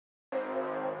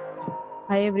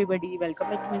Hi everybody, welcome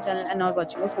back to my channel and now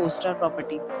watching a 4-star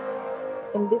property.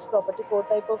 In this property, 4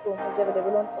 type of room is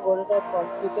available on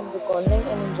agoda.com. You can book online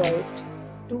and enjoy it.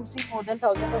 To see more than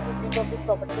thousands of reviews of this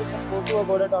property, you can go to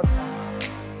agoda.com.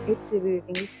 Its review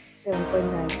rating is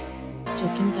 7.9.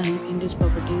 Check-in time in this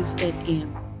property is 10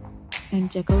 a.m. and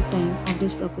check-out time of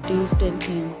this property is 10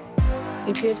 a.m.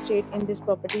 If you have stayed in this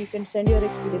property, you can send your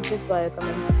experiences via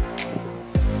comments.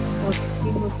 For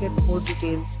you will get more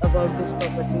details about this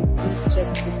property, please check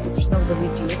the description of the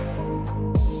video.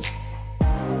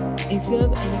 If you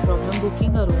have any problem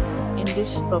booking a room in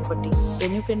this property,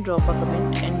 then you can drop a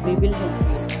comment and we will help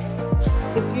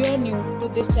you. If you are new to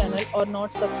this channel or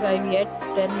not subscribed yet,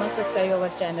 then must subscribe our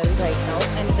channel right now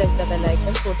and press the bell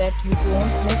icon so that you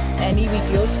won't miss any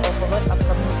videos of our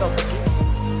upcoming property.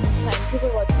 Thank you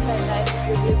for watching and I hope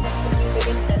you will next time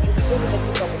again and review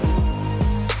the property.